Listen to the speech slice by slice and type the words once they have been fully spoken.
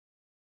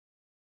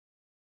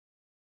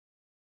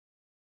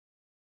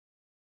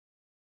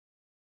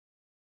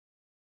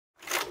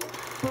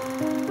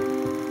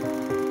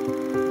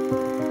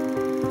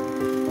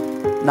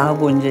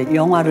나하고 이제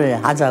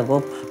영화를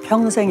하자고,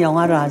 평생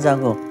영화를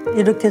하자고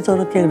이렇게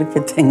저렇게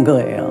그렇게 된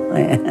거예요.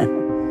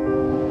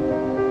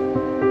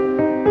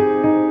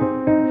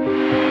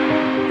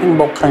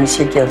 행복한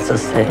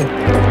시기였었어요.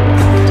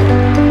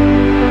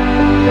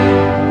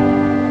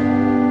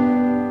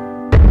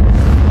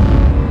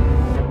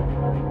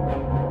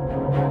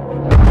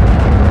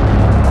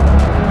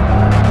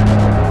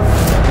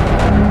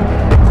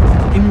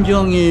 Kim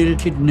Jong-il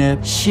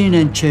kidnapped Shin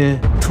and Che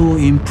to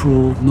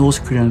improve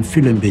North Korean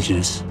film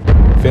business.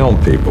 Film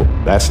people,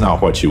 that's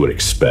not what you would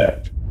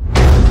expect.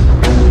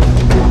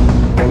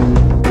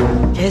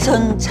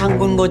 개선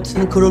장군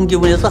같은 그런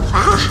기분에서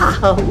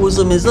하하하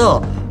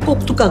웃으면서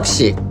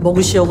꼭두각시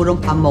먹으시오 그럼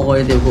밥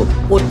먹어야 되고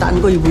옷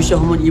딴 거 입으시오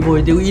하면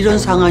입어야 되고 이런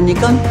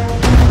상황이니까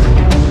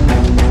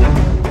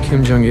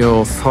Kim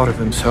Jong-il thought of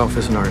himself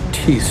as an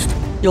artiste.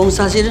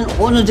 영사실은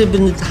어느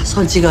집이든 다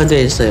설치가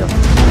돼 있어요.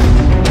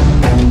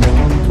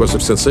 It was a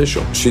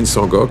sensation. Shin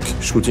Sang-ok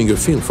shooting a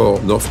film for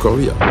North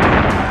Korea.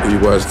 He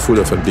was full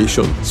of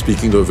ambition,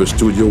 speaking of a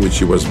studio which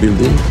he was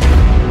building.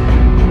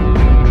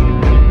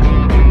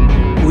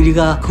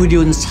 우리가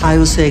그리운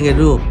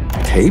사유세계로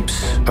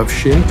Tapes of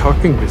Shin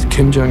talking with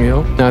Kim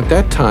Jong-il. Now, at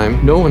that time,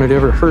 no one had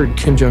ever heard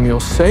Kim Jong-il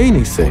say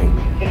anything.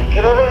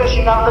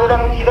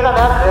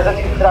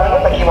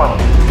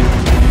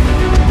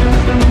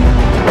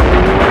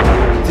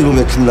 스티브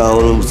맥킨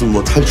나오는 무슨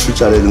뭐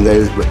탈출자라든가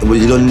뭐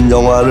이런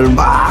영화를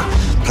막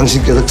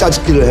당신께서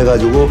짜집기를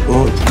해가지고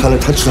북한을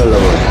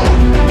탈출하려고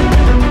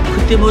해요.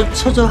 그때 뭐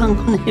처저한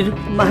건 이렇게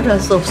말할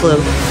수 없어요.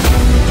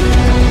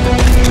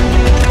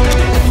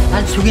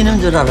 날 죽이는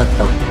줄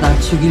알았다고.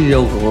 날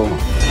죽이려고.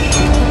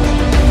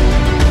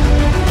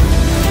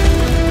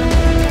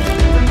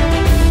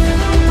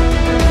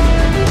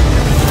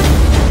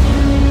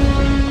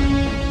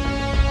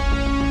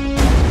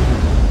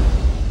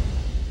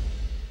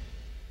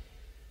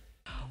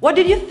 What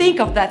did you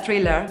think of that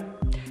thriller?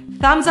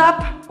 Thumbs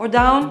up or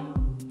down?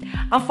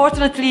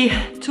 Unfortunately,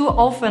 too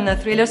often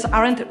thrillers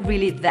aren't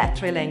really that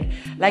thrilling.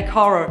 Like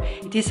horror,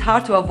 it is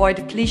hard to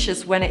avoid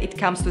cliches when it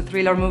comes to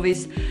thriller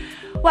movies.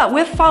 Well,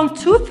 we've found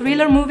 2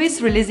 thriller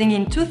movies releasing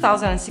in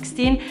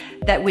 2016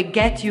 that will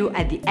get you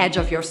at the edge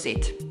of your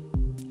seat.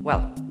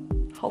 Well,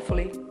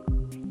 hopefully.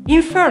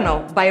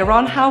 Inferno by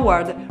Ron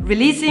Howard,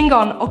 releasing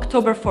on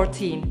October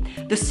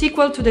 14, the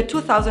sequel to the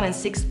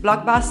 2006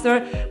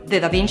 blockbuster The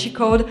Da Vinci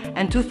Code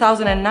and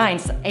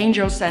 2009's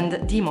Angels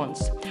and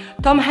Demons.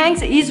 Tom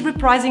Hanks is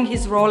reprising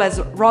his role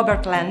as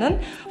Robert Landon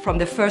from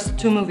the first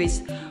 2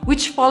 movies,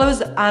 which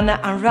follows an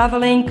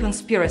unraveling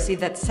conspiracy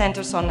that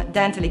centers on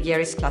Dante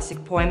Alighieri's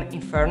classic poem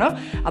Inferno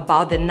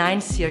about the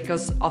 9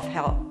 circles of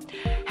hell.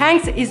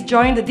 Hanks is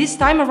joined this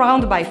time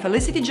around by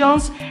Felicity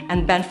Jones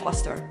and Ben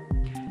Foster.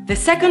 The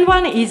second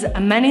one is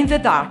A Man in the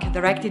Dark,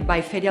 directed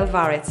by Fede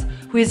Alvarez,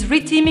 who is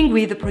re-teaming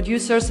with the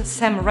producers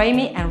Sam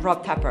Raimi and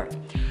Rob Tapert.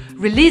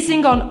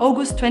 Releasing on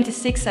August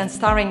 26 and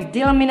starring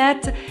Dylan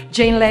Minnette,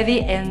 Jane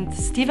Levy and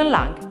Stephen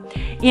Lang.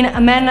 In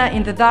A Man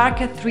in the Dark,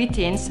 3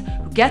 teens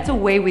who get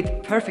away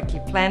with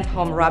perfectly planned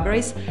home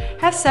robberies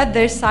have set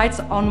their sights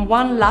on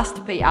one last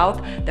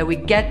payout that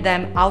will get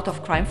them out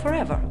of crime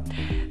forever.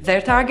 Their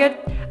target?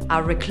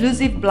 A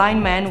reclusive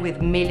blind man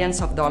with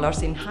millions of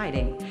dollars in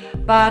hiding.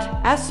 But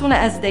as soon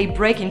as they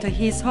break into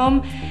his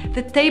home,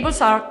 the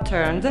tables are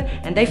turned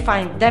and they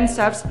find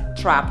themselves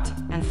trapped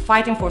and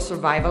fighting for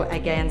survival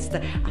against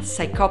a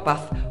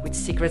psychopath with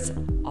secrets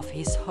of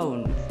his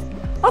own.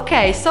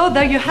 Okay, so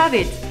there you have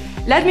it.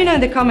 Let me know in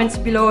the comments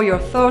below your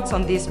thoughts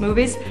on these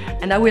movies,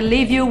 and I will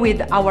leave you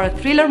with our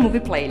thriller movie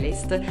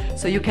playlist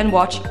so you can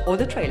watch all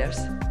the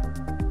trailers.